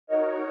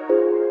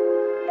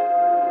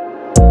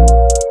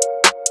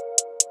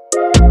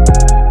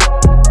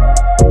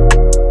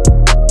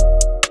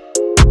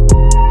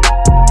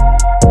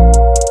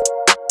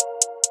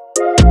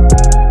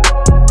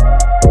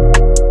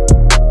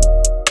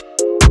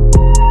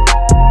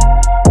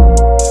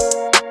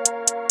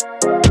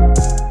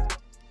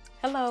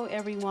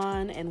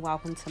everyone, and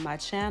welcome to my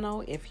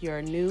channel. If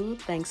you're new,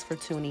 thanks for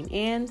tuning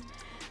in.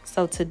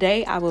 So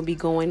today I will be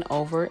going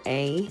over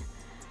a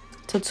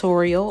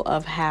tutorial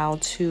of how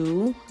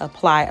to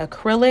apply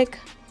acrylic.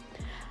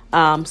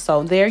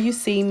 So there you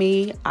see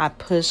me. I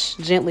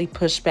gently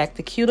push back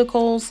the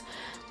cuticles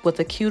with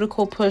a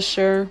cuticle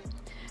pusher.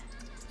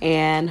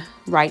 And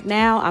right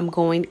now I'm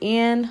going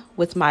in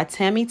with my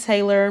Tammy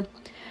Taylor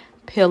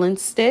peeling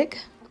stick.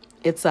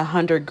 It's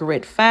 100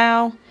 grit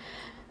foul.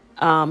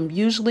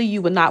 Usually you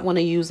would not want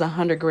to use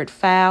 100 grit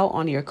foul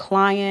on your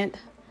client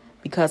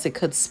because it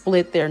could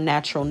split their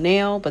natural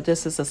nail, but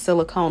this is a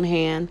silicone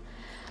hand.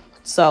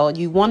 So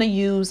you want to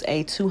use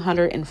a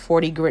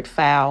 240 grit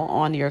foul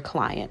on your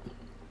client.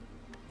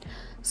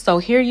 So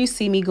here you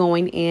see me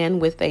going in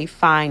with a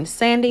fine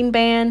sanding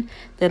band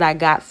that I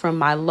got from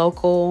my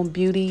local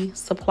beauty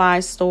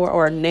supply store,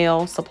 or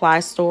nail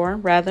supply store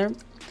rather.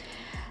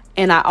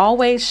 And I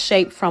always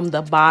shape from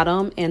the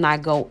bottom and I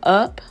go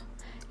up.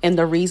 And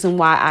the reason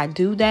why I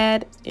do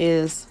that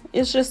is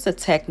it's just a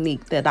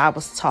technique that I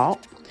was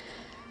taught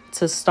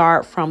to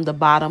start from the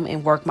bottom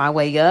and work my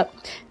way up.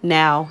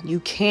 Now, you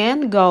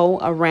can go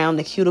around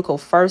the cuticle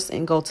first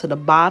and go to the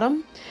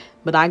bottom,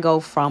 but I go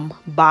from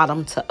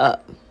bottom to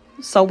up.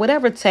 So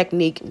whatever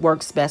technique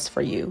works best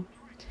for you.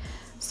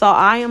 So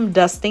I am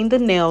dusting the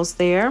nails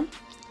there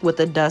with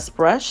a dust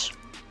brush.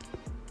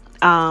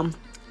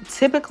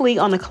 Typically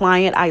on a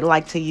client, I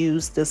like to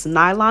use this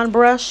nylon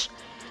brush,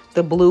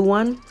 the blue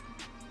one,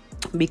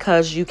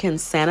 because you can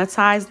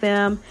sanitize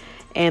them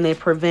and it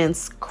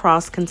prevents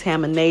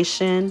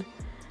cross-contamination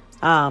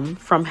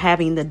from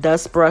having the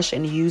dust brush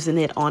and using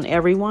it on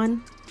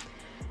everyone.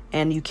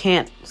 And you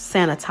can't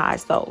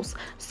sanitize those.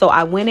 So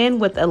I went in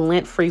with a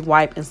lint-free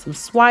wipe and some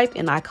swipe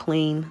and I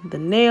cleaned the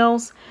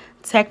nails.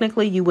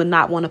 Technically, you would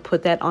not want to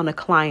put that on a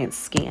client's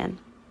skin.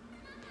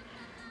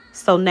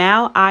 So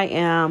now I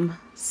am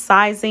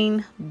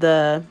sizing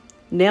the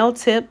nail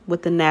tip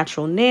with the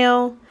natural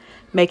nail,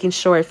 making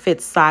sure it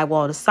fits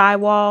sidewall to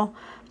sidewall.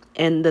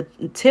 And the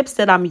tips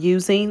that I'm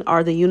using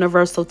are the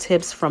universal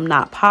tips from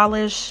Not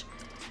Polish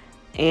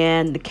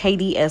and the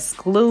KDS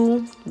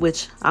glue,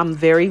 which I'm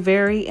very,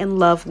 very in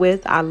love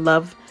with. I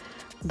love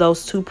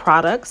those two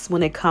products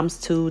when it comes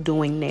to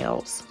doing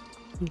nails.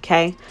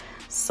 Okay,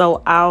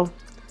 so I'll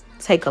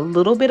take a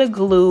little bit of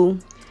glue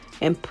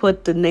and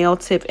put the nail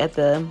tip at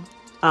the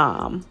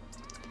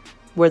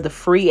where the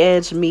free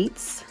edge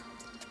meets.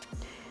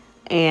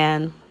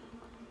 And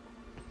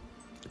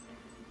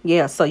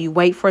yeah, so you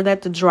wait for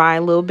that to dry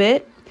a little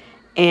bit.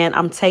 And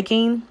I'm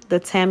taking the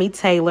Tammy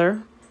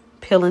Taylor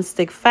peeling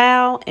stick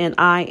foul and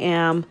I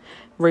am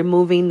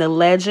removing the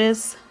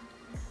ledges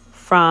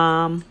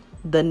from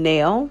the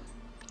nail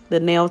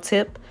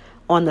tip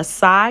on the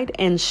side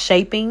and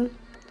shaping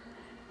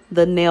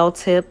the nail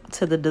tip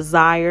to the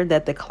desire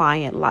that the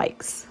client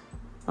likes.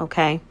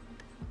 Okay.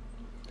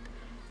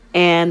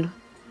 And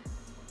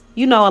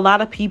you know, a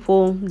lot of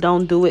people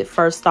don't do it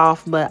first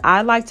off, but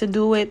I like to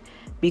do it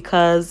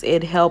because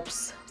it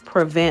helps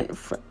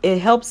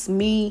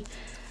me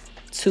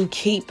to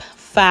keep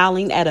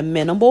filing at a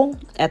minimal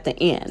at the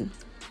end.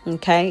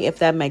 Okay, if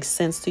that makes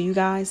sense to you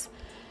guys.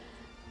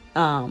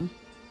 And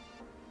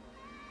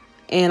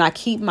I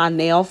keep my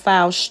nail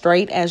file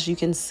straight, as you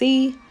can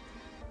see,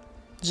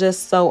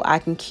 just so I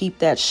can keep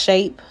that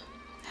shape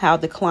how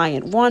the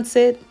client wants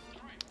it.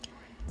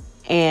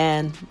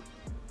 And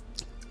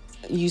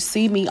you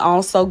see me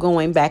also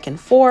going back and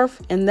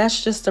forth, and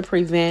that's just to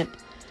prevent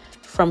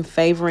from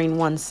favoring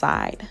one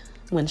side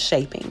when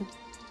shaping.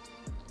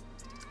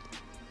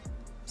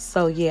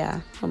 So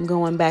yeah, I'm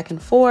going back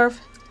and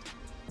forth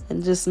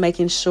and just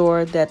making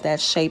sure that that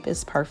shape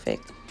is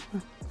perfect.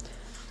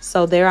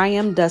 So there I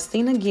am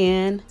dusting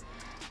again.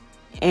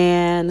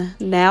 And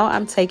now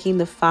I'm taking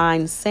the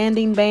fine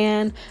sanding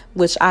band,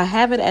 which I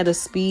have it at a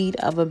speed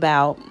of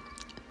about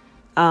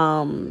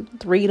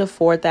 3,000 to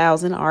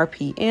 4,000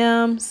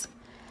 RPMs.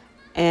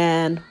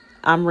 And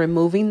I'm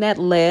removing that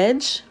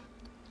ledge.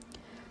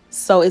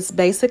 So it's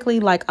basically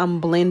like I'm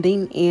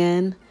blending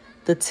in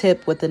the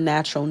tip with the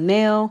natural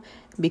nail,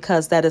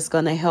 because that is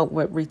going to help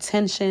with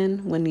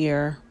retention when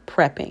you're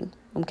prepping.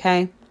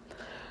 Okay.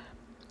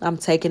 I'm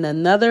taking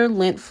another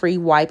lint-free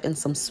wipe and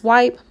some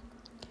swipe,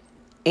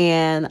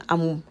 and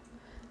I'm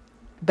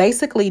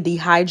basically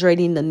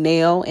dehydrating the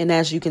nail. And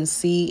as you can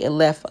see, it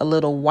left a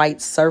little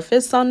white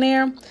surface on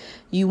there.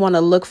 You want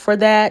to look for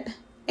that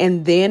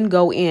and then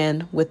go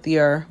in with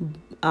your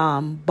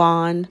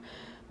bond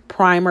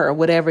primer or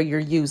whatever you're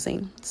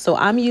using. So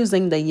I'm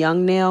using the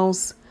Young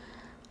Nails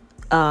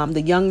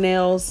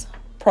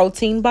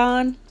Protein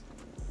Bond,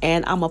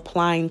 and I'm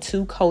applying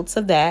 2 coats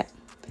of that.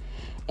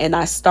 And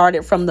I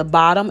started from the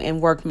bottom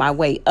and worked my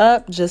way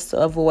up just to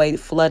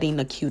avoid flooding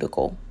the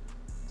cuticle.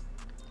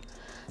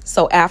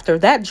 So after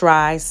that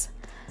dries,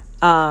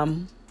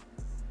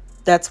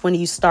 that's when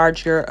you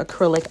start your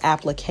acrylic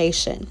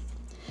application.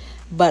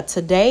 But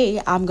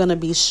today I'm going to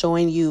be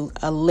showing you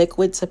a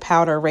liquid to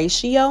powder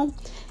ratio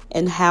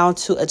and how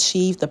to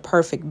achieve the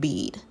perfect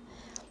bead.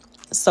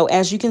 So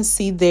as you can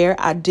see there,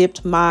 I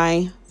dipped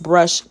my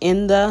brush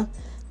in the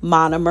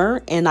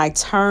monomer and I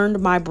turned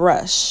my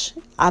brush.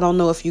 I don't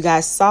know if you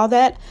guys saw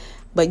that,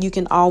 but you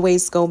can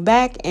always go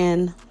back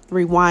and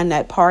rewind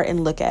that part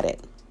and look at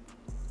it.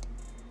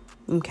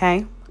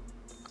 Okay.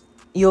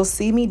 You'll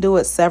see me do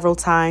it several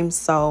times,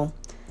 so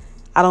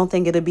I don't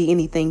think it'll be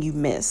anything you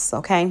miss.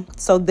 Okay.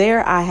 So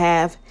there I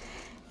have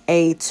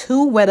a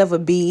too wet of a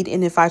bead,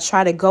 and if I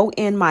try to go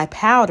in my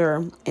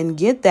powder and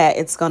get that,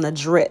 it's going to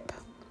drip,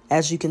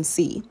 as you can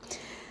see.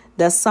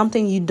 That's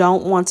something you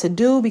don't want to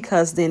do,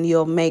 because then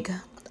you'll make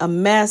a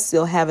mess.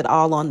 You'll have it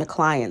all on the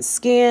client's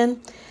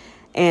skin,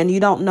 and you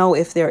don't know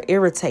if they're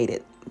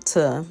irritated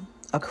to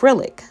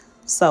acrylic.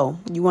 So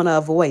you want to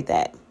avoid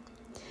that.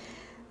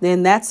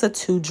 Then that's a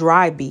too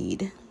dry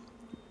bead.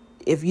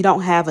 If you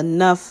don't have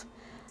enough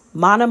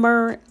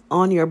monomer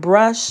on your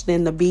brush,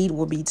 then the bead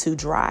will be too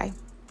dry.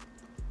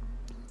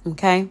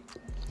 Okay.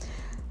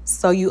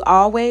 So you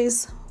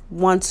always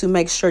want to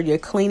make sure you're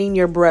cleaning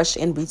your brush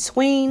in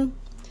between,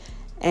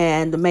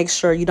 and make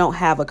sure you don't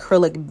have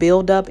acrylic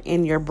buildup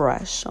in your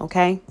brush.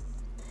 Okay.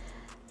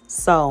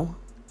 So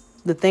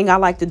the thing I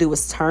like to do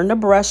is turn the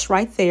brush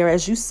right there,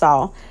 as you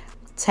saw,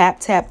 tap,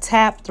 tap,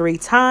 tap 3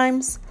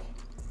 times,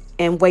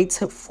 and wait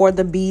for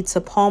the bead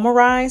to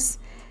polymerize.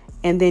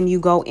 And then you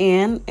go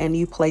in and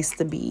you place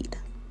the bead.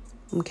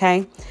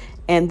 Okay.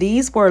 And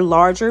these were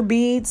larger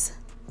beads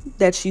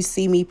that you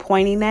see me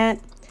pointing at.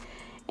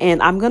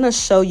 And I'm going to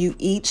show you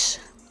each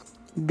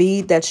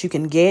bead that you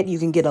can get. You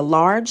can get a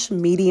large,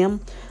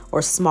 medium,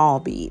 or small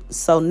bead.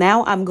 So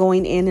now I'm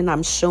going in and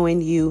I'm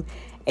showing you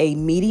a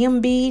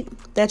medium bead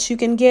that you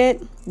can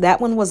get.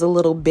 That one was a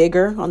little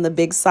bigger on the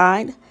big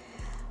side,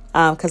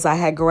 because I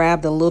had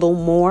grabbed a little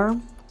more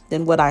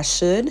than what I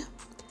should.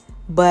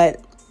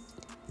 But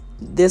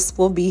this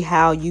will be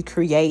how you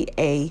create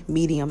a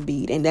medium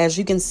bead. And as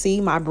you can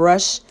see, my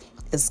brush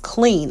is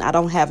clean. I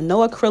don't have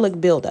no acrylic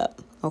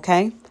buildup.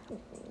 Okay.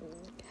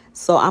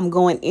 So I'm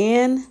going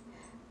in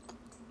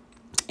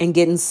and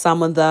getting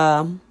some of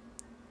the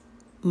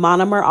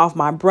monomer off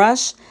my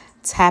brush,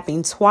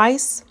 tapping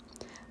twice,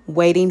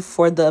 waiting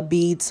for the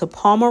bead to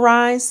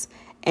polymerize.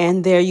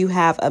 And there you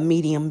have a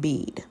medium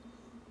bead.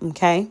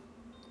 Okay.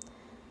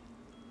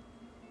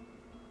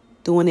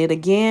 Doing it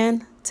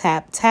again,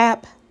 tap,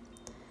 tap,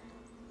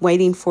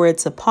 waiting for it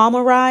to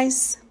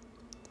polymerize,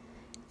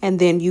 and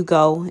then you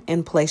go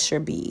and place your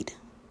bead.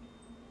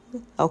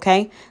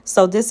 Okay,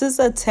 so this is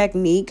a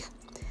technique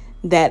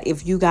that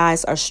if you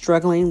guys are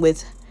struggling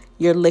with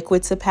your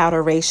liquid to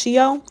powder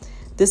ratio,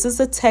 this is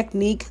a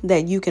technique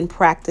that you can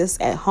practice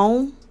at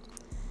home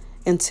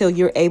until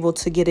you're able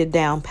to get it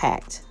down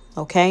packed.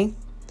 Okay,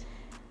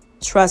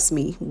 trust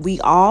me,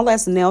 we all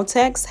as nail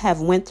techs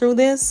have went through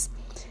this.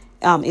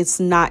 It's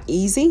not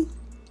easy,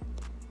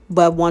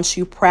 but once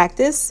you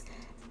practice,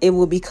 it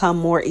will become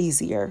more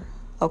easier.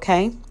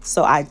 Okay,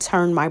 so I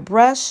turn my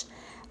brush,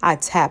 I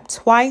tap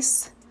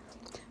twice,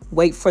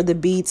 wait for the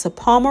bead to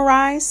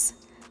polymerize,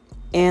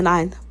 and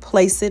I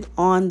place it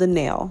on the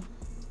nail.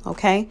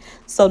 Okay,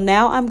 so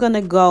now I'm going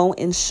to go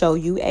and show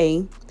you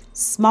a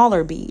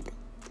smaller bead.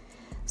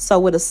 So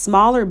with a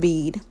smaller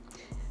bead,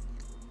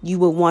 you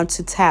will want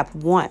to tap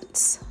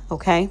once.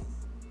 Okay,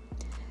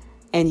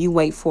 and you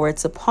wait for it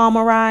to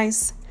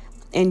polymerize,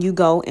 and you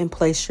go and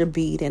place your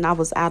bead. And I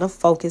was out of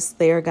focus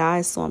there,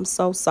 guys, so I'm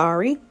so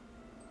sorry.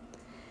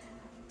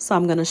 So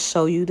I'm going to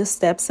show you the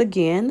steps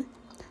again.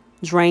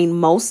 Drain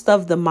most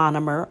of the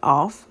monomer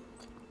off.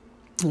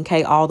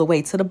 Okay, all the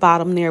way to the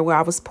bottom there where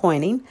I was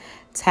pointing.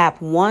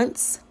 Tap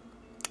once,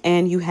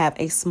 and you have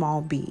a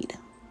small bead.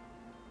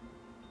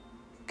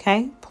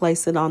 Okay,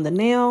 place it on the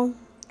nail.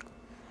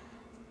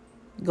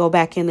 Go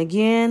back in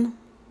again,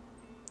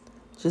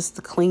 just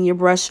to clean your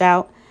brush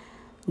out.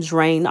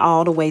 Drain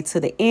all the way to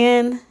the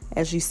end,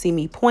 as you see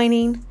me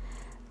pointing.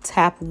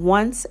 Tap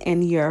once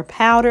in your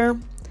powder.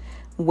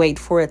 Wait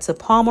for it to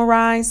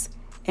polymerize,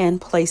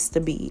 and place the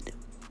bead.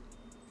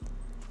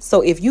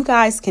 So if you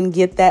guys can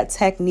get that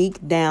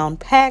technique down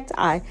packed,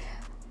 I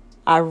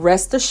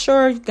rest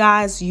assured,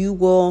 guys, you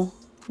will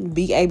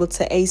be able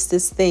to ace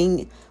this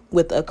thing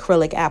with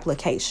acrylic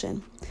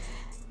application.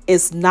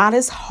 It's not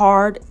as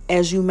hard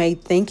as you may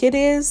think it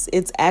is.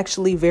 It's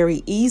actually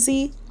very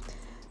easy,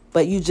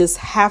 but you just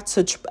have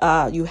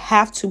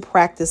to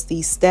practice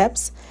these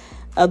steps.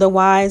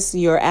 Otherwise,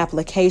 your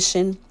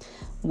application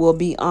will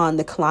be on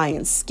the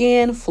client's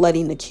skin,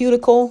 flooding the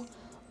cuticle,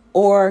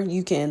 or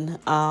you can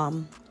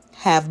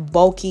have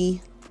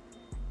bulky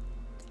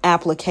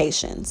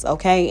applications.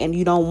 Okay, and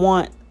you don't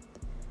want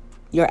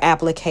your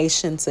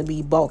application to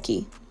be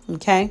bulky.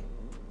 Okay,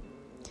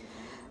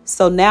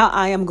 so now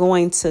I am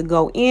going to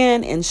go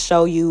in and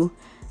show you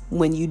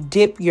when you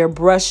dip your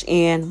brush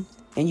in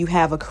and you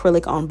have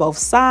acrylic on both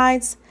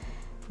sides.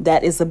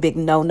 That is a big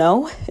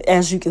no-no.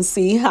 As you can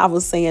see, I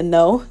was saying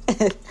no.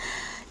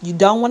 You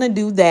don't want to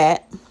do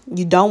that.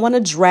 You don't want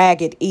to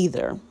drag it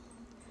either.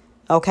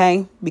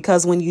 Okay,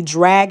 because when you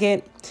drag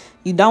it,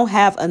 you don't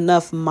have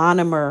enough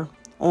monomer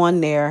on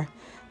there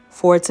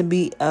for it to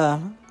be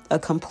a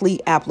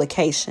complete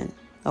application.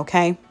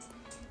 Okay,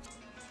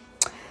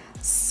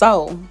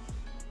 so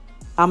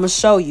I'm going to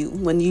show you.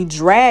 When you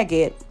drag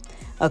it,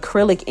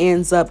 acrylic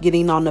ends up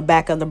getting on the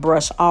back of the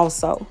brush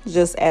also,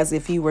 just as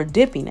if you were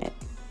dipping it.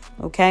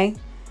 Okay.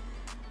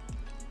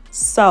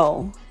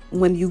 So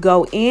when you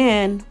go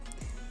in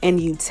and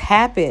you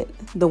tap it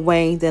the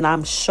way that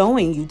I'm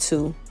showing you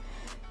to,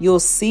 you'll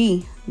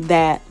see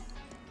that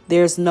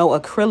there's no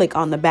acrylic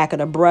on the back of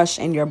the brush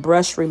and your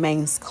brush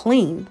remains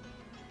clean.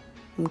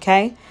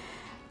 Okay.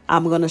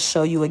 I'm going to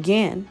show you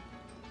again.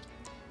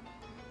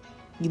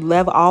 You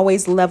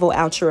always level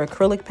out your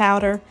acrylic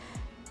powder.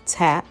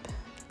 Tap,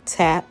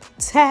 tap,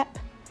 tap.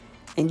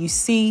 And you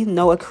see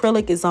no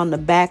acrylic is on the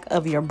back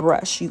of your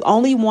brush. You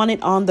only want it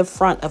on the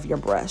front of your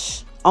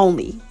brush.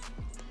 Only.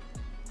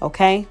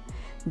 Okay.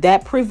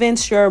 That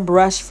prevents your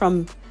brush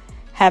from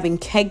having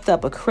caked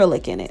up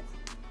acrylic in it.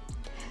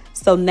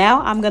 So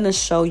now I'm going to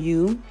show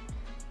you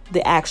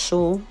the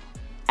actual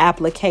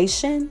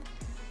application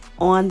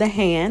on the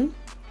hand.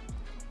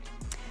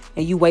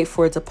 And you wait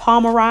for it to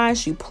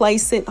polymerize. You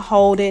place it,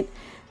 hold it,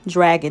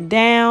 drag it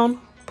down,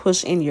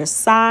 push in your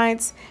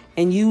sides,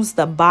 and use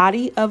the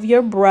body of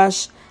your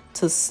brush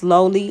to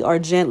slowly or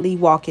gently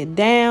walk it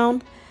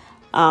down.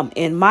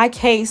 In my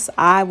case,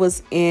 I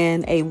was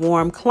in a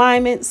warm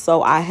climate,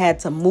 so I had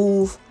to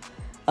move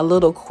a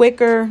little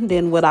quicker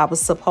than what I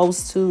was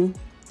supposed to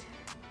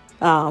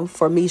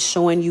for me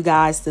showing you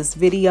guys this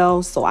video.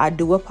 So I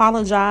do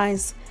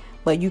apologize,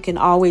 but you can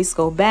always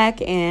go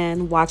back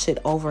and watch it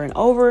over and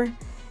over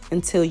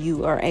until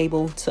you are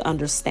able to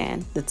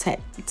understand the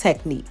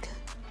technique.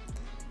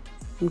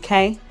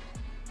 Okay.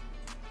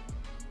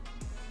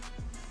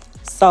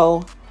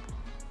 So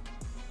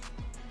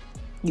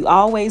you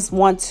always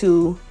want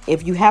to,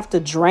 if you have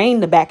to drain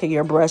the back of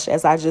your brush,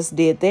 as I just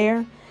did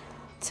there,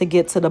 to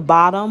get to the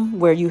bottom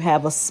where you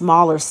have a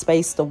smaller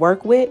space to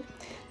work with,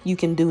 you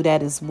can do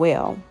that as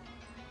well.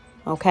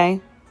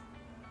 Okay.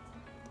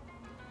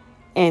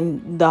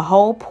 And the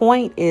whole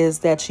point is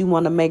that you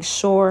want to make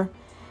sure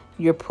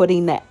you're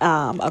putting the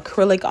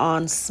acrylic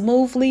on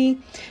smoothly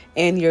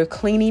and you're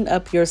cleaning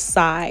up your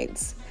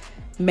sides.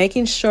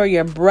 Making sure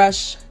your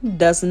brush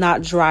does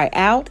not dry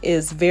out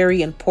is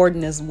very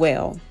important as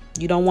well.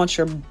 You don't want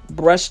your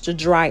brush to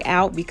dry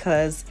out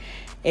because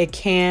it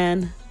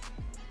can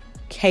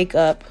cake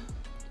up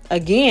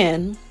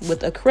again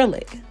with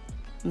acrylic.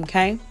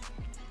 Okay.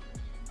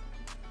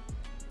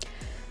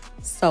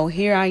 So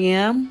here I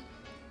am,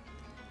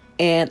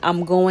 and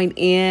I'm going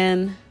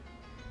in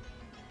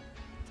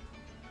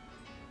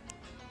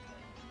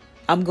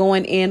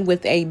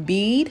with a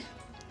bead,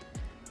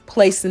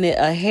 placing it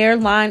a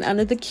hairline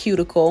under the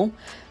cuticle,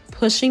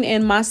 pushing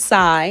in my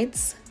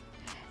sides,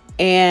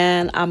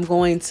 and I'm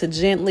going to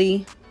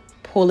gently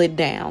pull it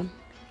down.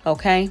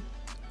 Okay.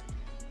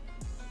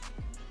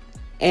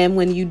 And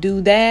when you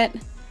do that,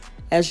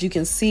 as you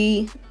can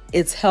see,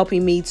 it's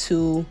helping me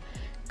to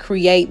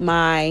create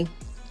my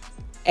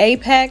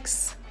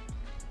apex.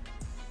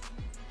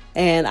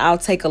 And I'll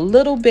take a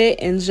little bit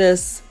and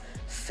just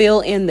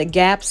fill in the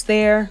gaps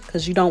there,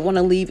 because you don't want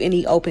to leave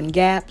any open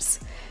gaps.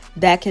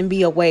 That can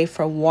be a way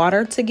for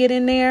water to get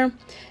in there,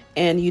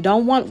 and you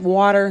don't want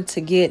water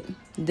to get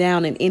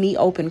down in any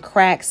open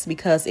cracks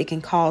because it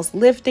can cause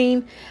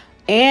lifting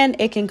and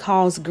it can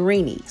cause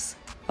greenies.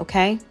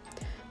 Okay.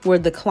 Where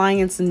the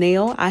client's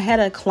nail, I had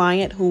a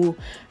client who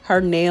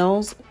her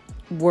nails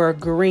were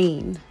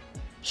green.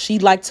 She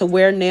liked to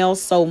wear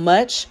nails so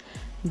much,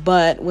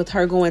 but with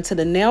her going to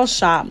the nail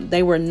shop,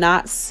 they were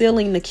not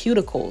sealing the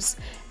cuticles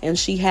and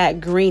she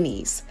had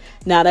greenies.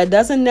 Now, that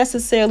doesn't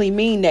necessarily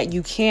mean that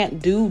you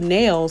can't do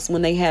nails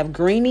when they have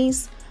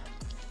greenies,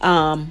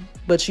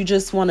 but you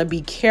just want to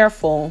be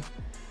careful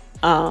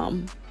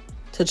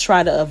to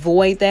try to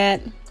avoid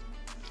that,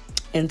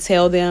 and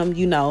tell them,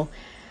 you know,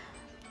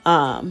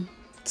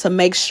 to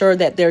make sure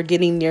that they're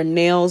getting their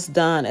nails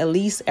done at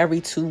least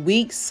every 2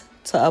 weeks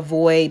to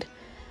avoid,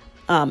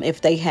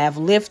 if they have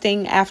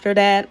lifting after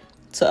that,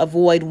 to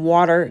avoid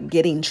water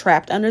getting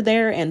trapped under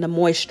there and the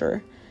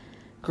moisture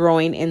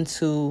growing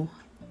into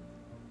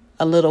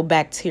a little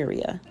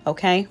bacteria.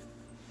 Okay.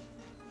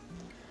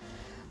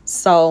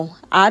 So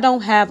I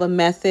don't have a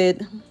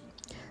method.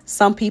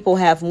 Some people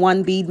have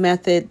 1 bead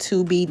method,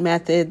 2 bead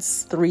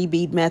methods, 3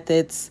 bead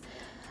methods.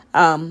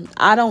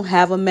 I don't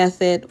have a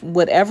method.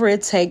 Whatever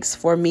it takes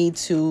for me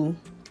to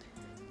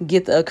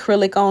get the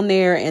acrylic on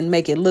there and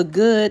make it look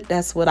good,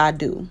 that's what I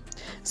do.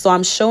 So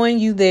I'm showing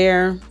you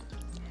there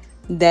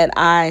that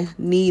I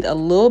need a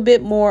little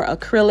bit more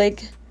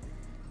acrylic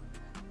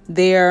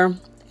there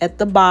at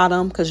the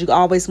bottom, because you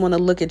always want to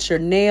look at your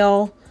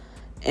nail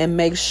and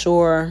make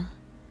sure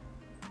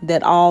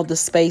that all the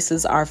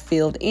spaces are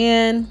filled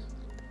in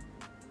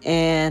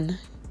and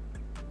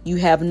you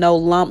have no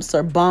lumps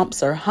or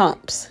bumps or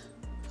humps.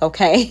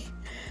 Okay.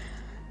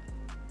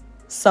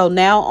 So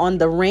now on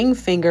the ring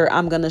finger,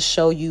 I'm going to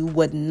show you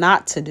what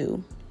not to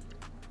do.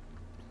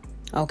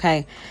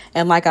 Okay.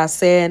 And like I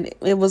said,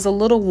 it was a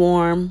little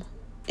warm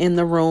in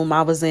the room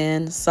I was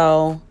in.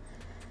 So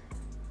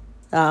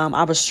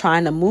I was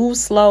trying to move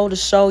slow to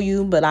show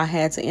you, but I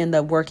had to end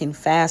up working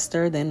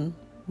faster than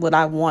what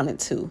I wanted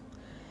to.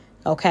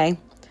 Okay.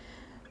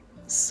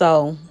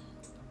 So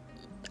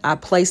I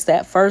placed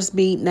that first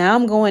bead. Now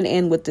I'm going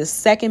in with this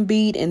second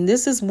bead, and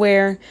this is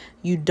where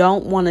you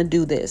don't want to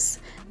do this.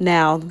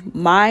 Now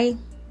my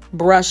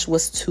brush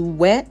was too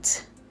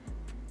wet,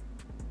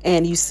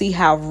 and you see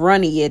how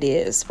runny it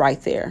is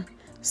right there.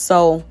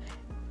 So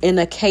in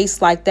a case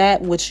like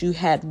that, what you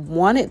had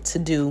wanted to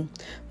do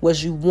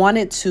was you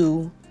wanted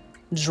to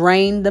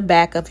drain the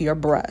back of your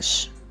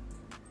brush.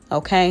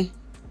 Okay?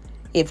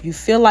 If you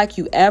feel like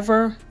you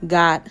ever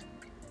got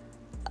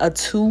a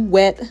too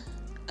wet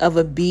of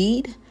a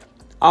bead,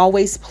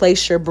 always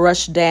place your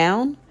brush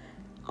down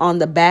on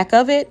the back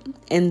of it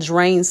and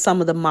drain some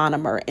of the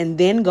monomer, and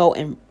then go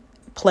and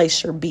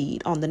place your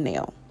bead on the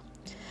nail.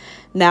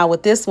 Now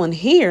with this one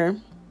here,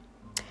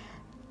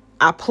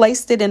 I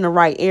placed it in the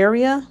right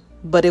area,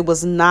 but it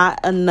was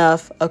not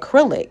enough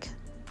acrylic.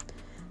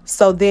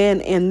 So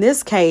then in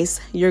this case,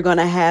 you're going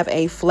to have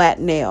a flat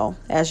nail.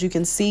 As you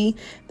can see,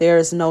 there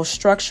is no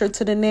structure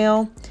to the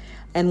nail.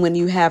 And when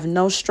you have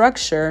no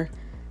structure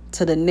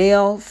to the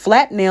nail,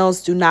 flat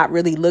nails do not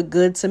really look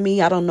good to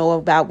me. I don't know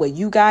about what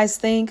you guys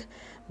think,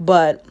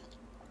 but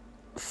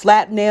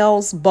flat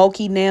nails,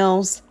 bulky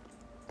nails,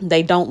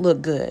 they don't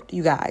look good,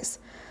 you guys.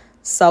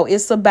 So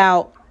it's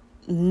about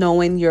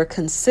knowing your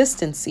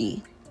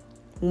consistency.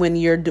 When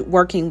you're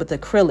working with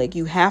acrylic,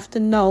 you have to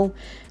know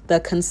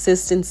the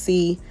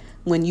consistency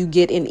when you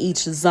get in each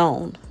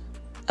zone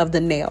of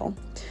the nail.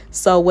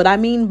 So what I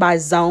mean by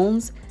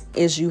zones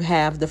is you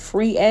have the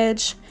free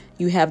edge,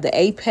 you have the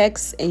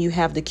apex, and you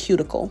have the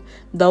cuticle.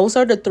 Those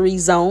are the three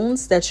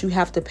zones that you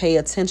have to pay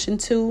attention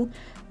to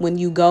when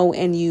you go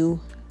and you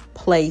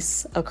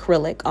place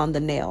acrylic on the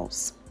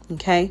nails.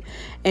 Okay?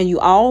 And you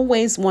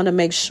always want to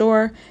make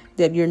sure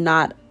that you're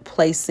not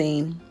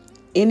placing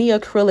any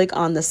acrylic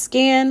on the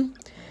skin.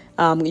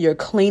 You're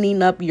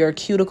cleaning up your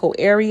cuticle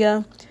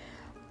area.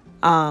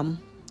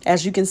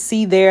 As you can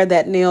see there,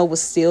 that nail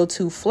was still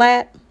too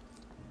flat.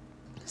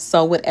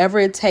 So whatever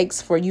it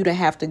takes for you to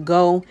have to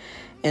go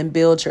and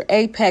build your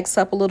apex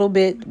up a little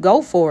bit,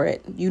 go for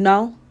it, you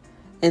know,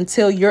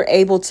 until you're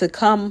able to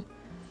come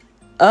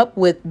up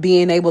with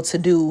being able to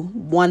do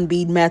 1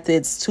 bead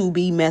methods, 2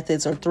 bead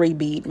methods, or 3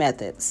 bead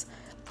methods.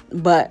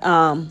 But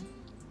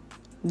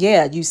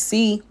yeah, you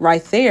see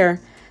right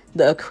there,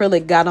 the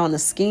acrylic got on the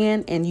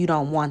skin, and you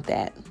don't want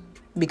that,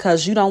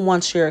 because you don't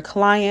want your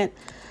client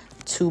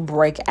to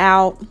break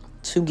out,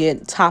 to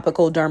get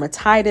topical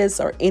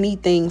dermatitis or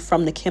anything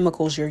from the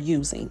chemicals you're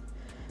using.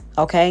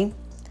 Okay?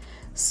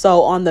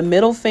 So on the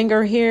middle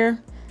finger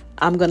here,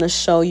 I'm going to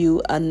show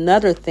you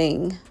another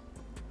thing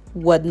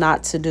what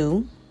not to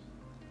do.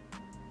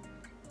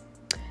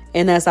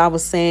 And as I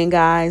was saying,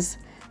 guys,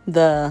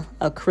 the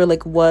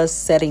acrylic was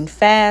setting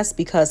fast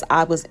because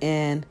I was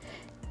in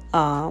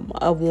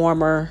a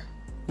warmer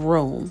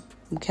room.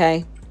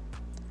 Okay.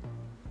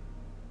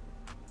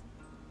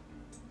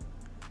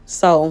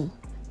 So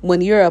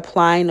when you're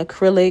applying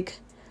acrylic,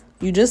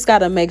 you just got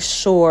to make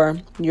sure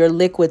your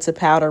liquid to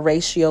powder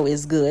ratio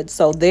is good.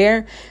 So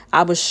there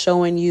I was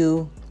showing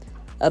you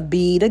a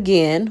bead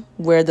again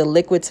where the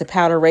liquid to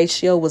powder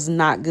ratio was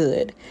not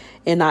good,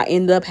 and I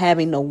ended up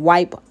having to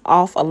wipe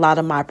off a lot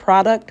of my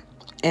product,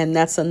 and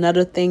that's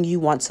another thing you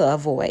want to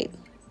avoid.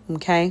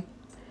 Okay.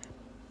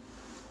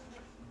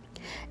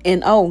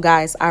 And oh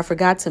guys, I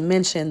forgot to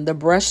mention the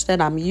brush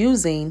that I'm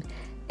using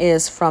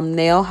is from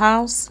Nail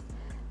House.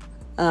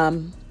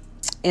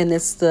 And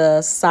it's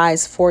the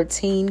size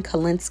 14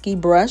 Kolinsky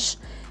brush.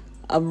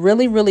 A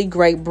really, really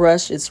great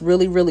brush. It's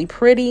really, really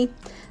pretty.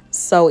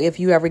 So if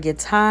you ever get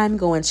time,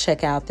 go and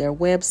check out their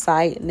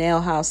website,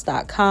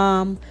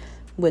 nailhouse.com,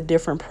 with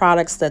different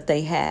products that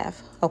they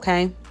have.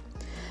 Okay.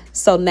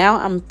 So now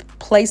I'm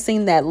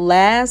placing that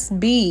last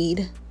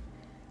bead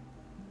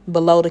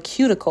below the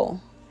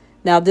cuticle.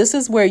 Now this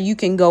is where you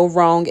can go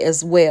wrong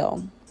as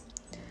well.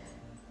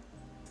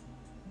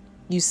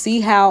 You see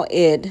how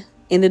it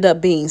ended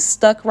up being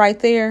stuck right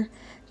there?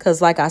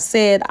 Because like I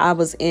said, I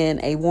was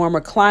in a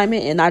warmer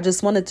climate, and I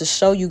just wanted to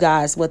show you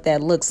guys what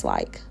that looks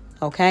like.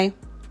 Okay.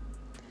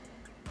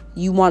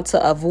 You want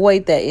to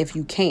avoid that if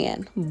you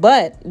can,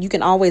 but you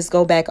can always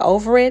go back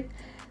over it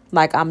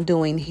like I'm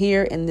doing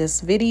here in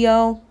this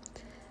video.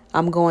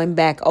 I'm going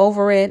back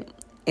over it,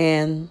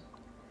 and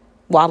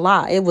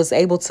voila, it was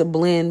able to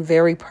blend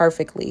very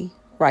perfectly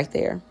right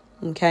there.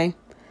 Okay.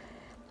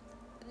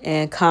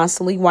 And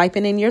constantly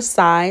wiping in your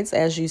sides,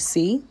 as you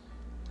see.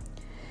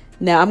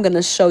 Now I'm going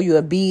to show you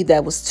a bead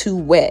that was too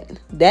wet.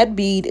 That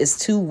bead is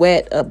too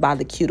wet up by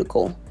the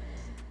cuticle.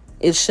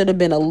 It should have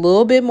been a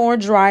little bit more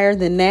drier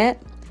than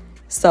that.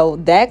 So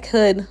that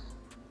could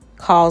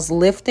cause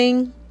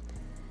lifting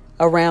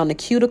around the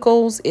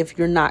cuticles if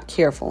you're not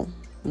careful.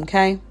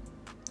 Okay.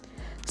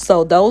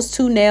 So those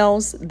two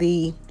nails,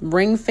 the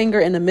ring finger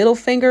and the middle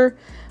finger,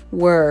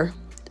 were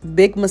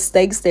big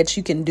mistakes that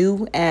you can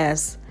do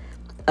as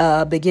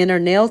a beginner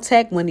nail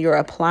tech when you're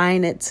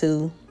applying it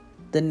to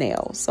the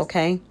nails.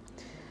 Okay.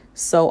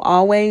 So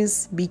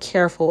always be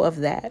careful of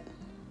that.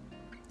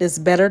 It's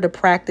better to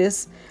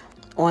practice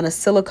on a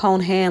silicone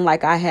hand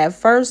like I have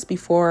first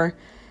before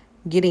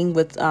getting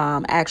with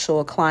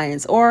actual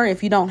clients. Or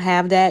if you don't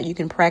have that, you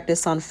can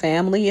practice on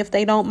family if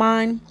they don't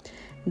mind.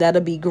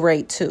 That'll be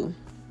great too.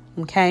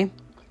 Okay.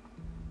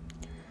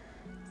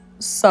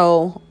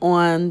 So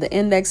on the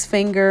index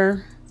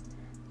finger,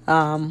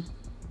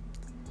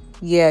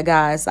 yeah,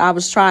 guys, I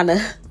was trying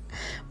to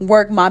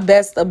work my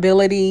best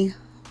ability,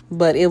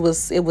 but it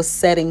was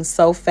setting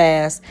so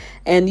fast.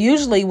 And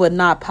usually with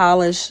not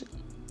polish,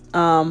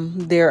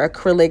 their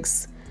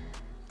acrylics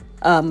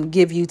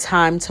give you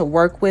time to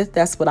work with.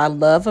 That's what I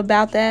love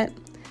about that.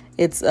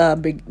 It's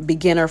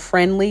beginner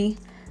friendly,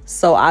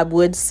 so I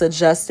would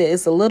suggest it.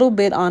 It's a little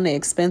bit on the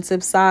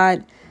expensive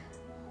side,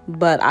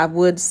 but I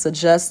would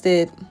suggest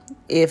it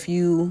if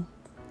you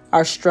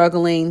are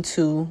struggling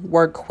to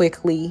work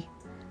quickly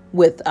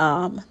with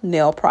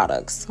nail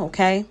products.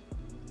 Okay,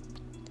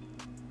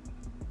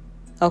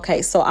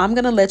 so I'm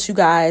gonna let you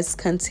guys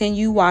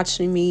continue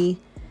watching me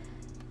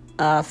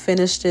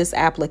finish this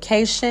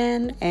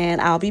application,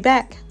 and I'll be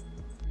back.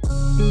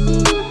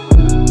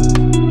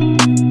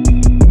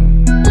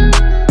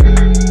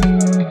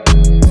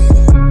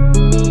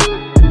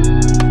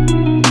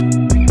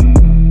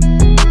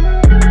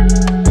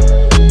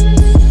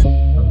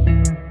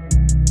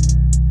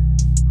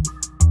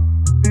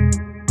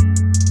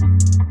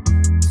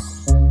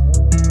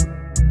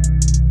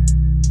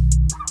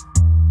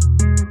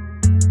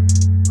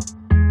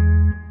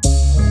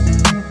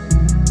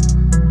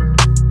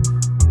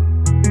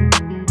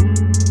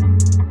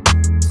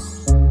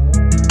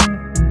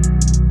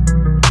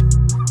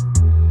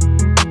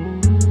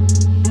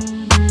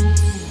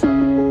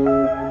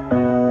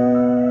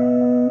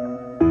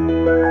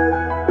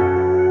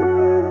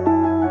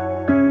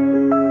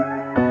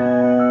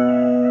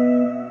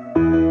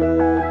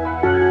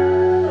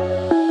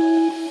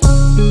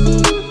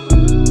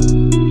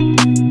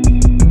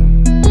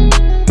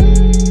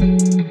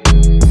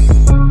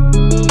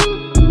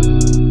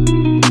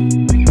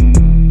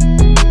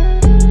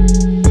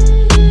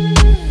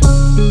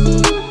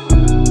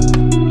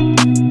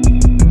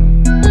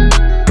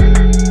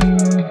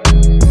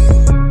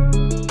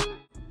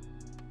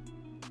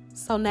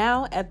 So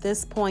now at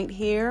this point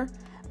here,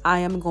 I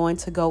am going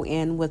to go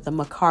in with the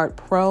Macart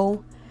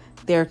Pro.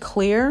 They're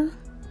clear,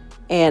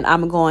 and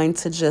I'm going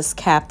to just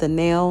cap the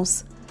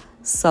nails.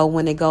 So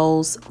when it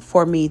goes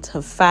for me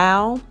to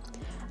file,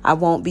 I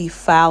won't be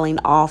filing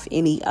off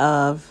any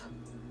of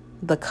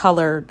the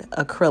colored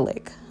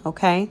acrylic.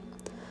 Okay,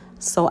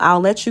 so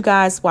I'll let you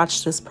guys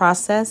watch this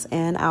process,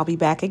 and I'll be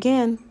back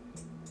again.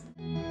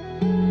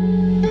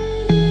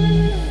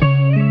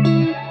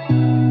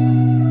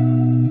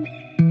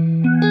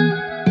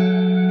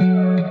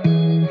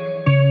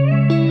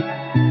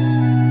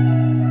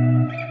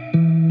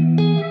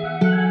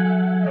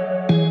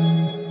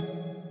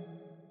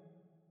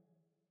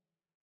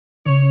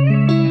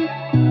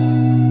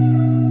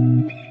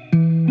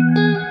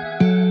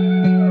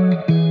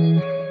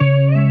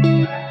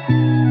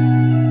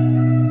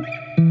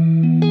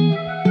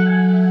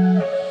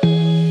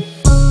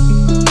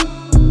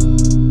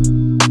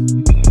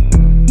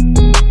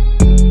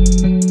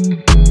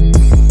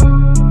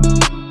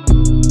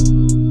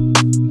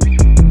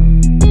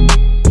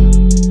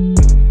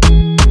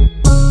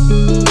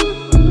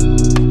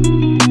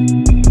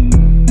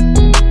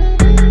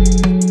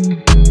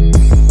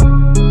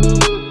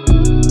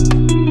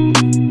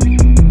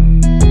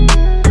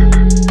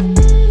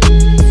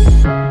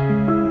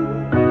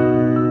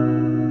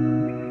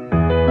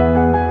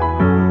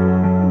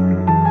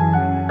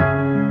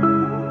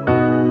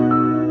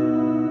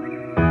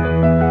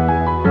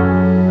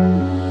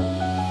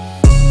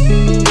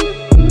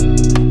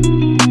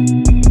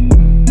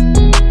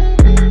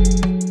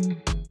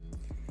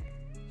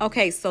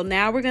 Okay, so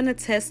now we're going to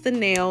test the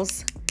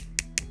nails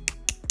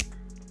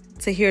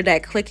to hear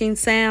that clicking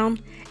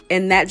sound,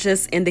 and that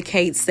just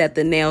indicates that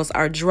the nails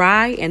are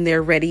dry and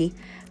they're ready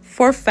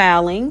for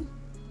filing.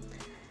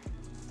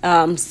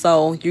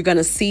 So you're going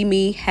to see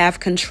me have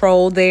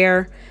control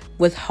there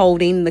with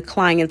holding the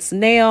client's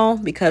nail,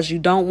 because you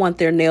don't want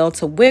their nail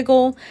to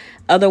wiggle.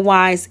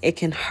 Otherwise, it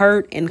can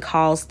hurt and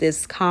cause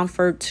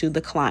discomfort to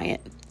the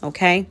client.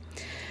 Okay,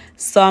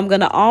 so I'm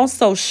going to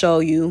also show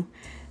you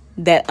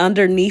that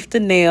underneath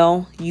the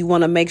nail, you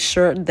want to make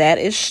sure that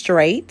is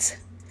straight.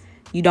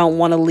 You don't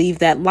want to leave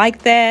that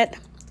like that,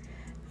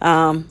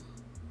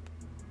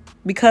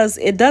 because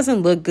it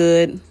doesn't look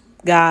good,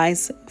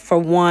 guys, for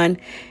one.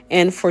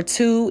 And for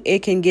two, it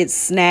can get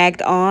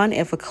snagged on.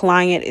 If a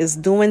client is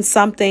doing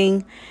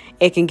something,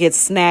 it can get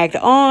snagged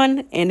on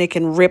and it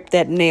can rip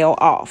that nail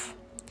off.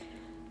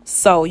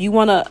 So you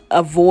want to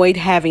avoid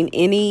having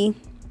any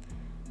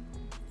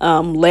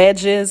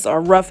ledges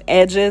or rough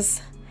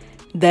edges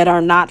that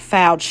are not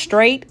filed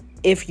straight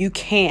if you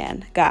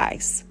can,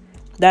 guys.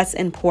 That's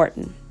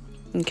important.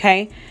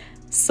 Okay,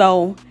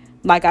 so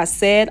like I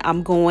said,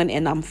 I'm going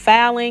and I'm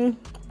filing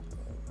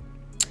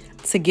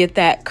to get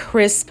that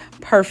crisp,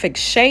 perfect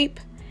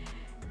shape,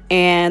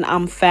 and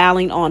I'm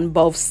filing on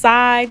both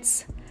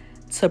sides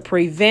to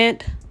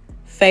prevent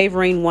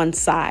favoring one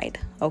side.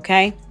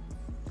 Okay,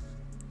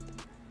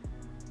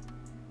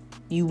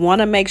 You want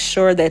to make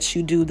sure that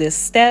you do this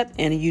step,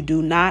 and you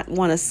do not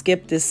want to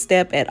skip this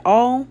step at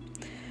all,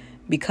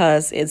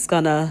 because it's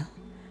going to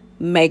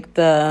make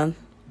your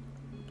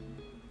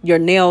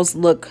nails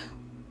look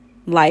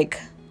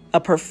like a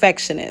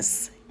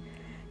perfectionist.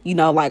 You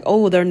know, like,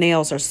 oh, their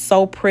nails are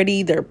so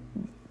pretty. They're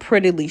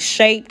prettily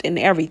shaped and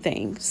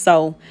everything.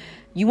 So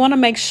you want to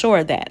make sure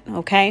of that,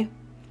 okay?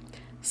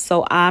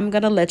 So I'm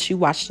going to let you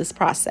watch this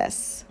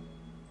process.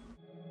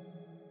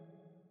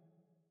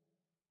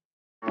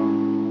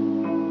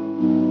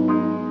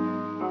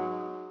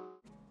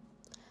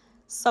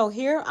 So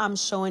here I'm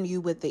showing you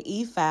with the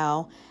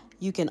e-file.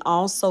 You can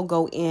also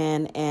go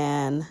in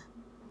and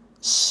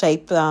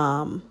shape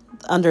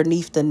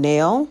underneath the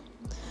nail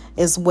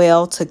as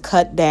well, to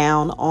cut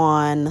down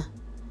on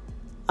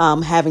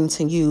having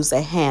to use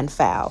a hand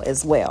file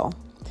as well.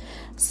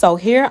 So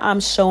here I'm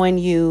showing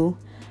you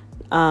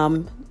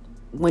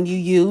when you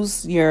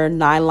use your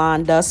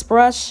nylon dust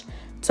brush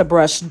to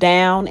brush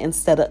down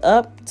instead of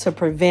up, to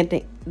prevent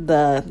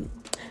the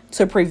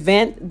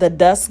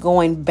dust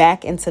going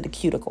back into the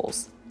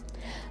cuticles.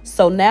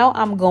 So now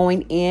I'm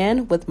going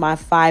in with my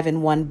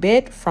 5-in-1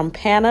 bit from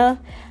Pana.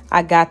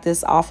 I got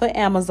this off of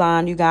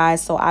Amazon, you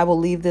guys, so I will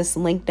leave this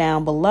link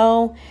down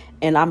below.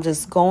 And I'm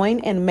just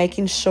going and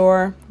making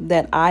sure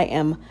that I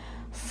am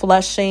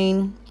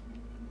flushing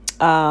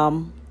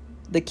the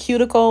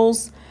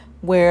cuticles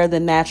where the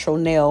natural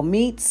nail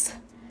meets,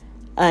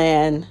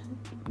 and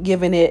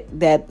giving it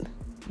that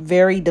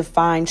very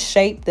defined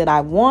shape that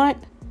I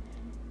want.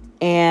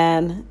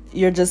 And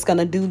you're just going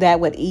to do that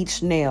with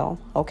each nail,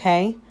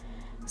 okay?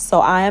 So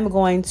I am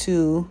going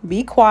to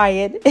be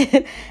quiet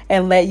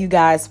and let you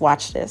guys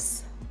watch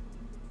this.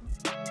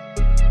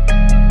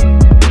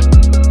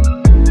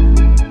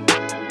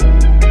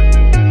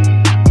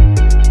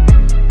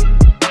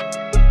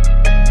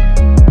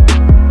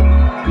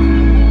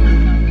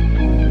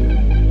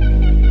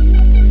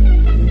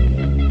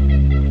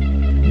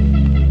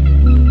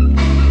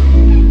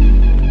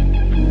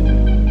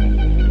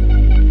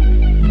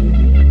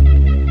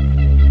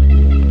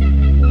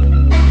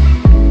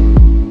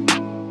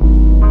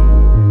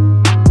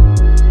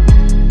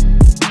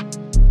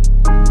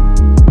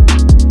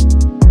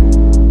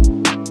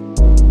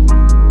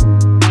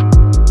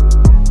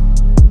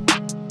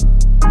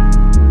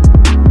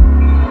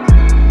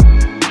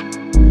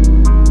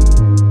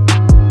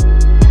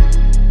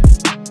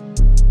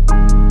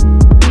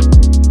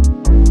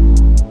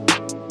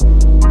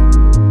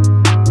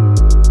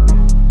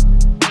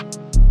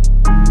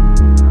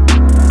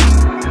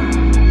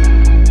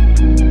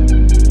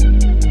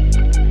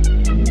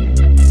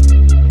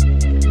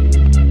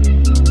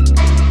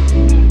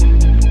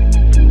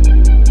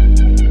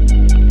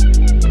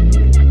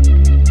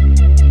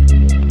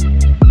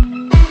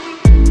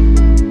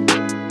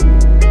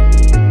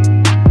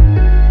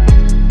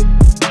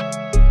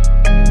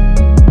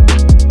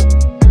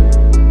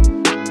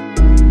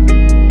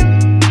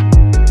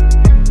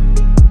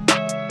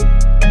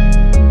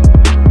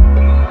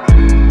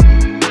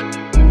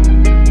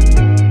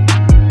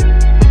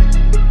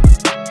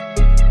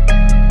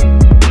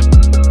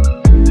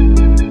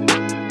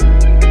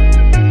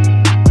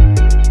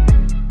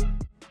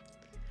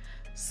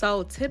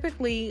 So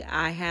typically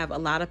I have a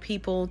lot of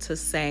people to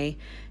say,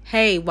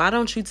 hey, why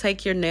don't you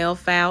take your nail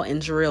file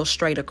and drill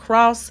straight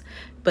across?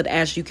 But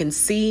as you can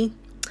see,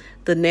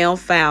 the nail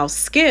file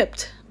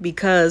skipped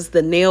because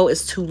the nail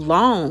is too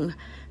long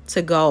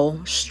to go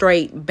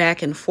straight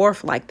back and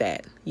forth like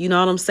that. You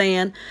know what I'm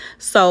saying?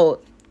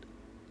 So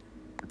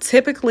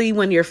typically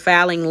when you're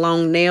filing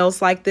long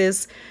nails like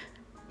this,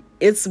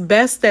 it's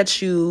best that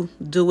you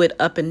do it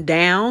up and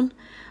down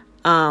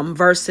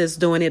versus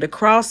doing it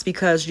across,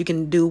 because you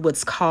can do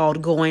what's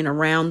called going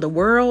around the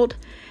world.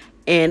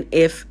 And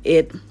if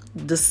it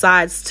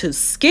decides to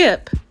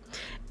skip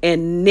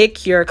and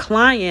nick your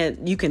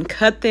client, you can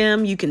cut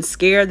them, you can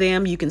scare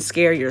them, you can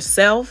scare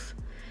yourself,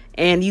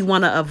 and you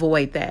want to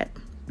avoid that.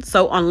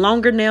 So on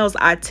longer nails,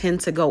 I tend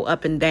to go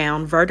up and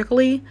down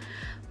vertically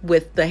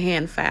with the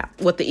hand file,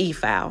 with the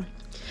e-file.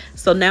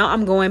 So now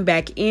I'm going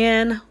back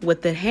in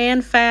with the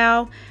hand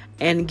file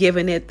and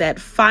giving it that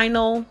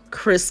final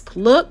crisp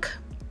look,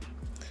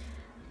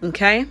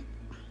 okay,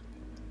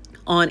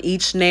 on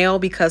each nail,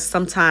 because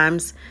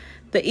sometimes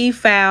the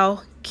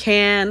e-file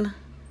can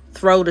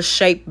throw the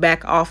shape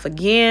back off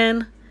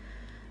again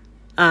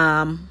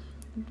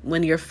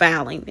when you're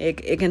filing.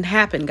 It can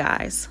happen,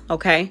 guys,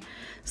 okay?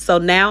 So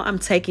now I'm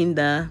taking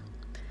the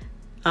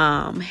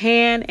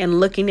hand and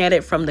looking at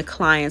it from the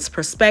client's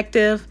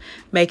perspective,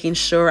 making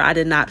sure I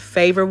did not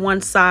favor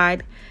one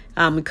side,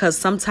 because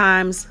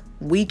sometimes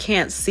we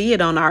can't see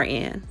it on our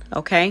end,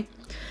 okay?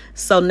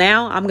 So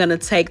now I'm going to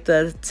take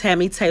the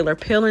Tammy Taylor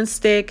peeling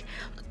stick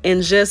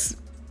and just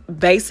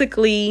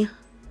basically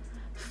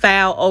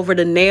file over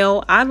the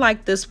nail. I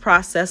like this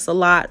process a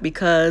lot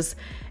because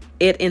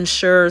it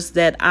ensures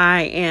that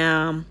I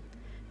am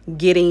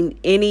getting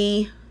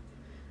any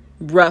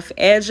rough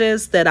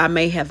edges that I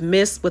may have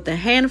missed with the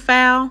hand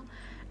file,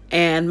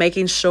 and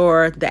making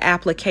sure the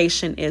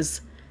application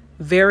is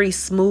very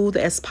smooth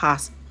as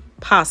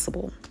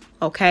possible.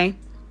 okay?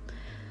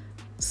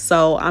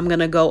 So I'm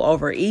gonna go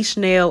over each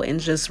nail and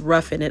just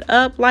roughen it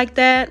up like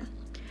that.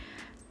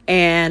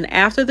 And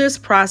after this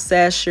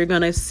process, you're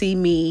gonna see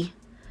me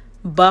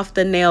buff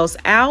the nails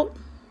out,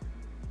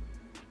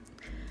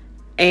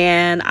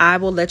 and I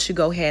will let you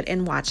go ahead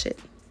and watch it.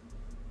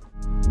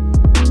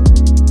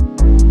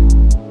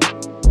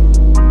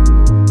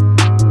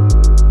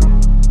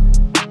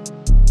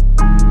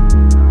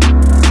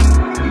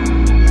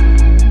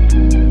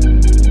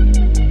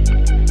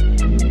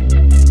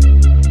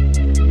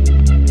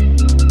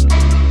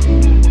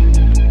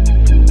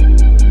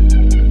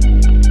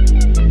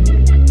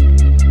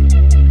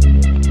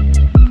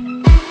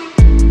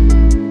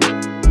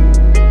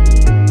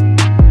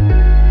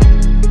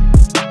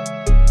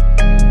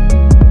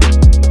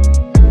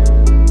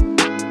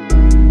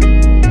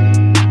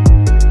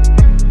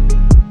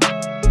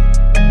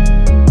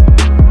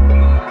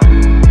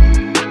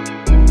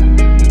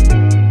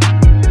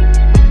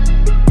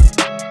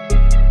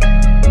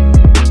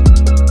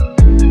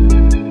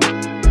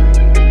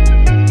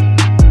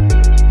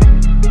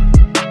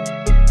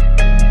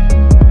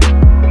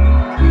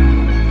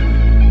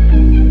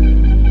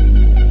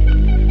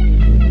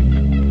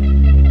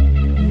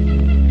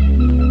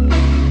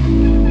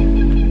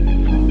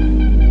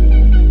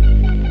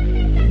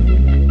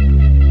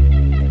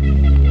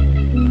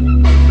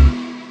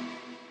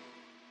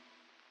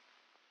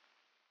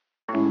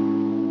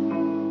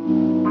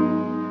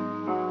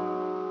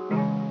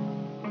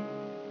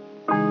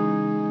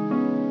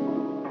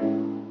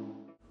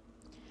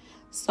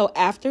 So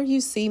after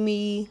you see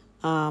me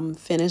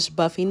finish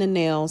buffing the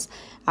nails,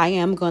 I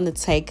am going to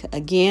take,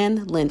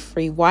 again,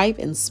 lint-free wipe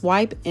and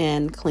swipe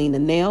and clean the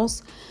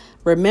nails.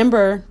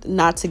 Remember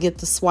not to get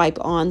the swipe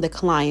on the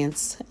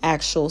client's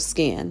actual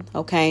skin,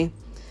 okay?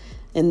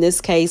 In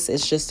this case,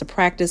 it's just a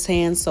practice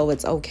hand, so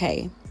it's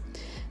okay.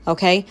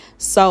 Okay,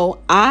 so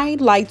I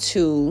like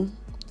to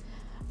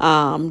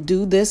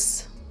do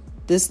this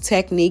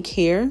technique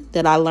here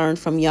that I learned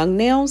from Young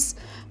Nails,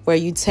 where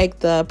you take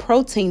the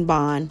protein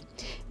bond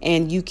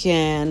and you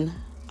can,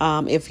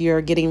 if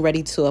you're getting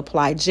ready to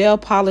apply gel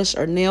polish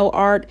or nail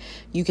art,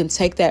 you can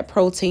take that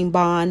protein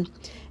bond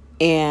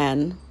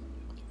and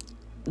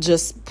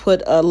just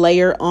put a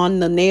layer on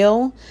the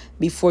nail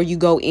before you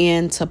go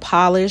in to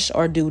polish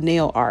or do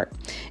nail art.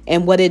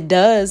 And what it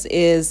does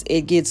is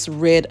it gets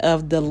rid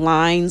of the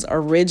lines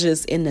or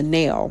ridges in the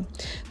nail.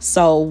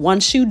 So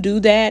once you do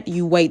that,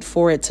 you wait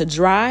for it to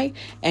dry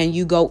and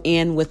you go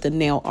in with the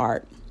nail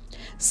art.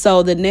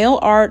 So the nail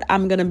art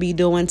I'm going to be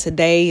doing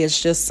today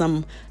is just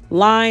some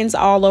lines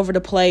all over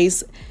the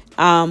place.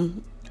 I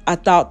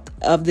thought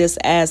of this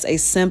as a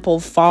simple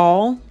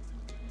fall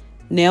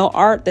nail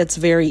art that's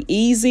very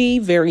easy,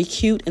 very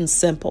cute and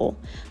simple.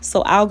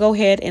 So I'll go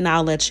ahead and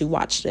I'll let you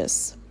watch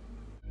this.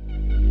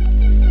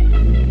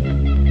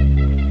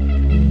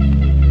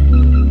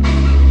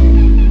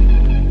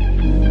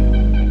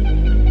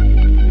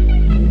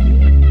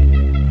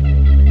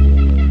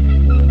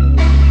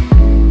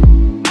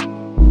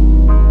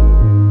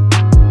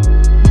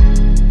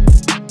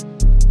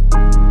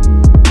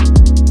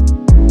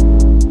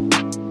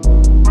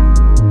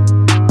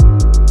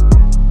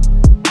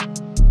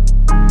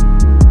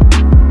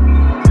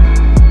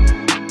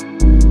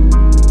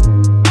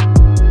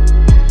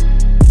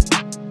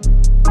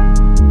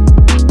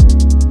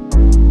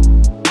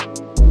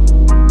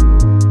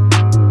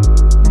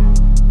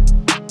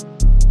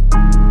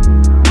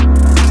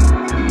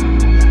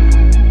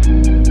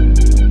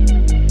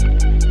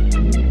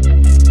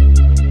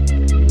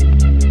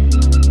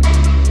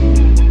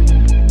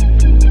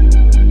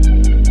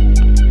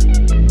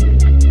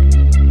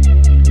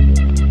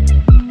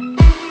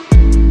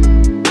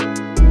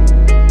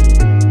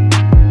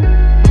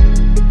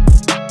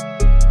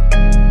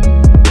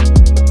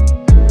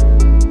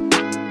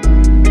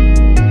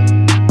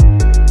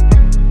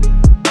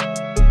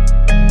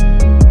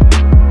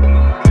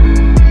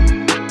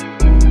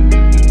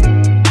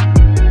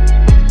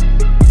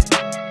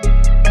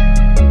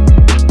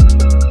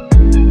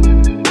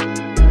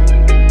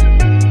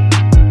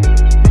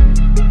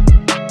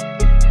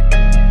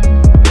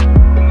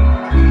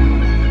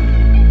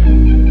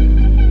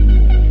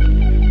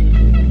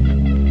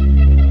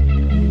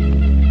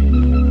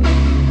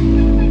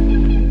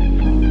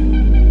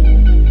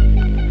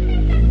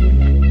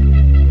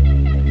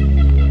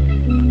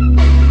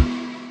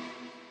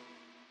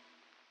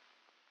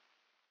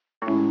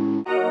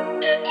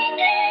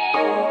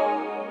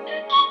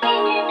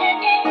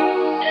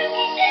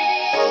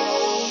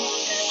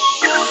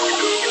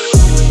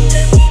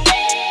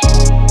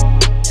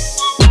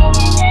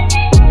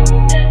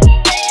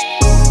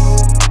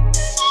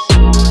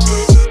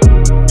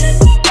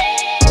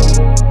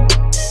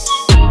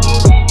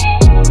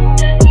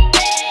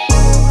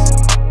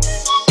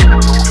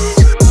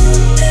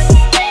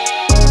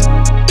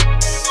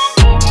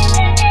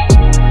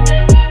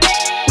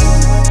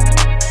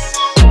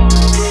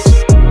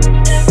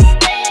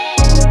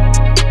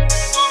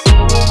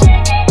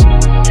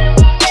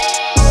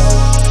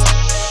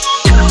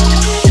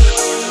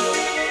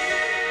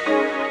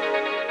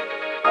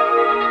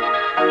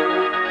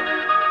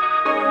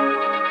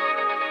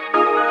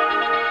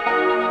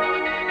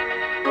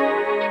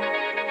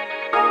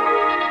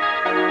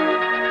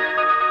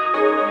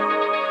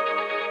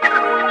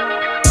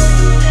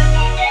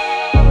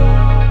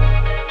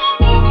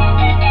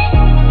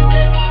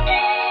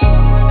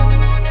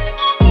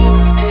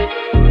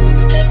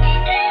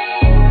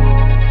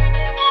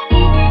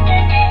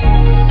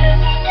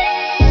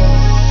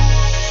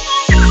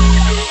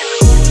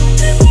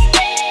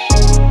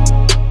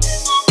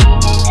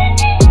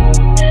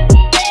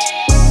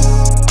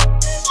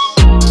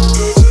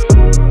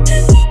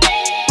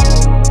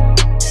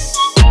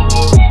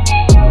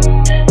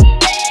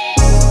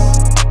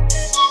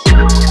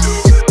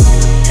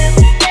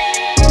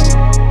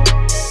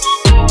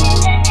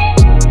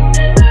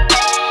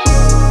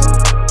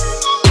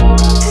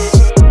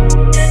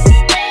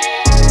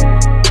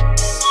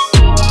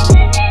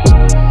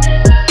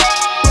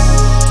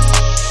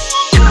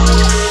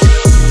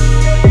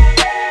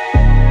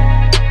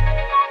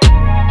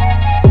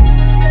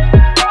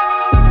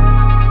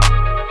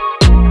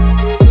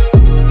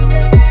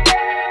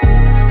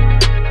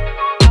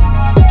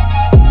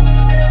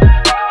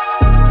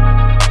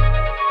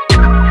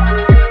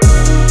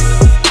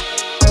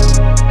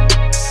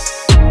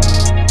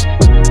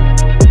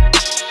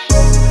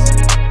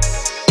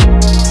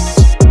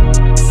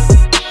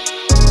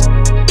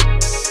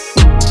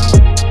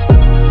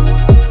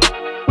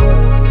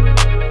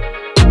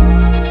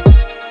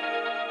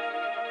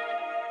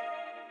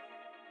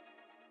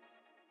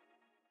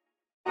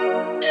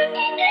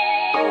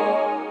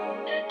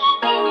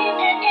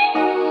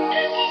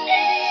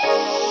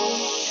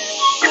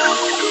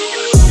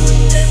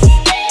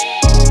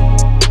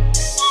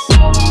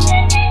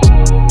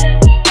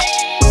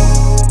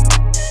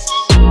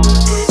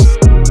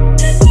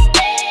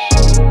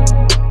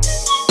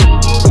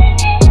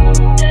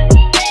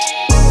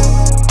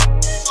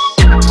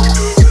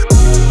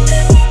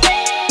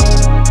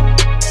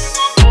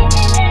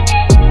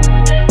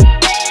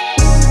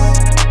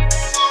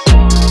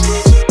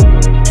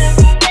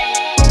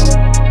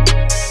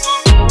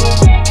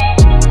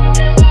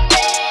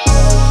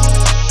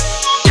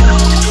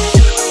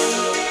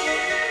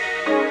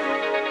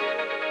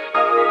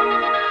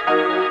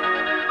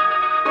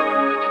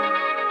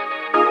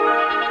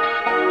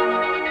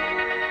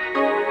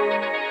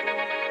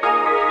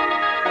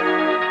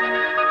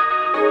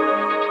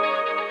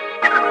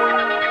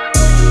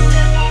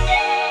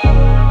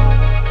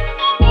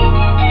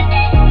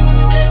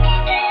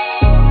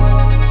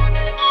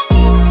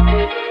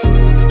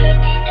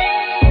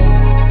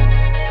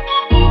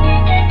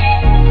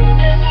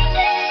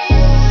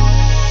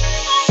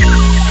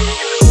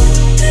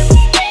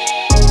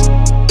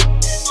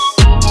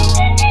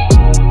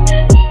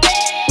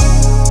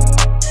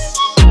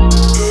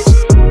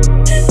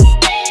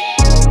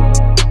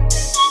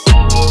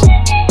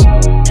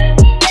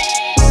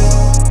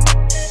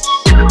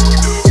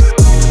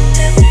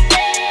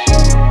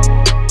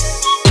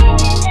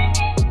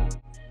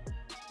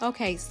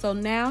 Okay, so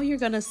now you're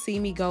gonna see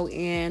me go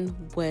in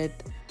with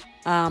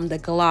the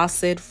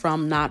Glossit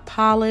from Not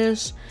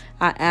Polish.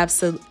 I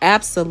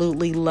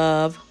absolutely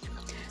love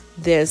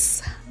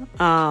this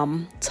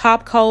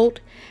top coat,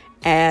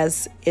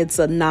 as it's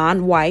a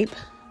non-wipe,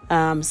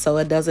 so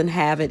it doesn't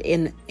have it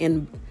in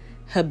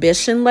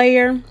inhibition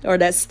layer or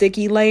that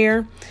sticky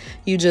layer.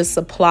 You just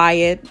apply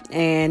it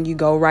and you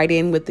go right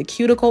in with the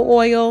cuticle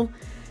oil,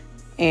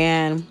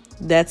 and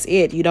that's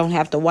it. You don't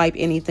have to wipe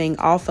anything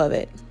off of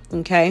it.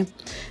 Okay,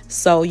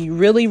 so you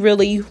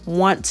really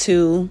want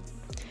to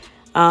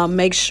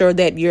make sure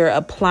that you're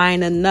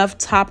applying enough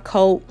top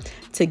coat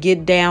to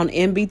get down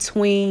in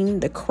between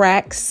the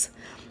cracks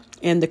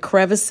and the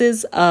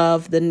crevices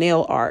of the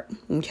nail art.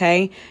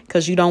 Okay,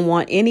 because you don't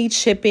want any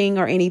chipping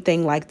or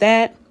anything like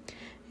that.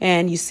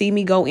 And you see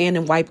me go in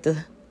and wipe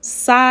the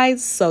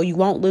sides so you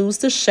won't lose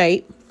the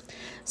shape.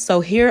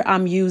 So here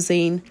I'm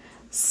using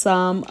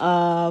some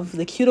of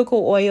the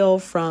cuticle oil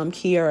from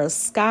Kiara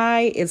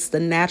Sky. It's the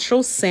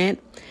natural scent.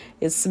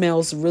 It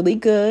smells really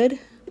good.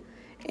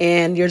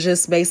 And you're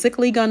just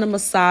basically going to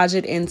massage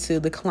it into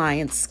the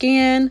client's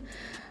skin.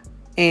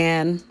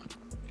 And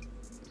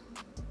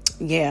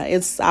yeah,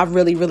 I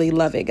really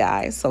love it,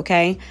 guys.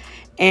 Okay.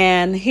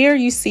 And here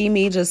you see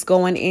me just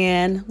going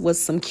in with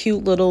some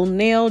cute little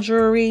nail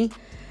jewelry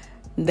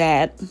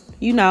that,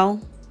 you know,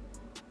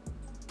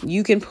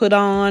 you can put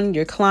on,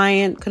 your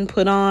client can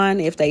put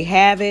on if they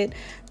have it,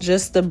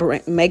 just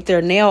to make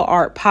their nail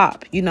art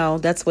pop. You know,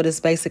 that's what it's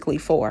basically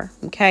for.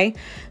 Okay,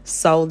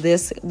 so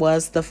this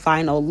was the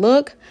final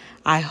look.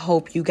 I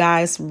hope you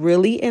guys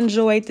really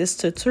enjoyed this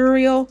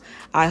tutorial.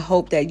 I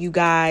hope that you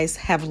guys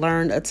have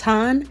learned a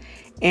ton,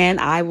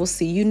 and I will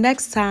see you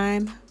next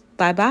time.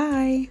 Bye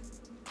bye.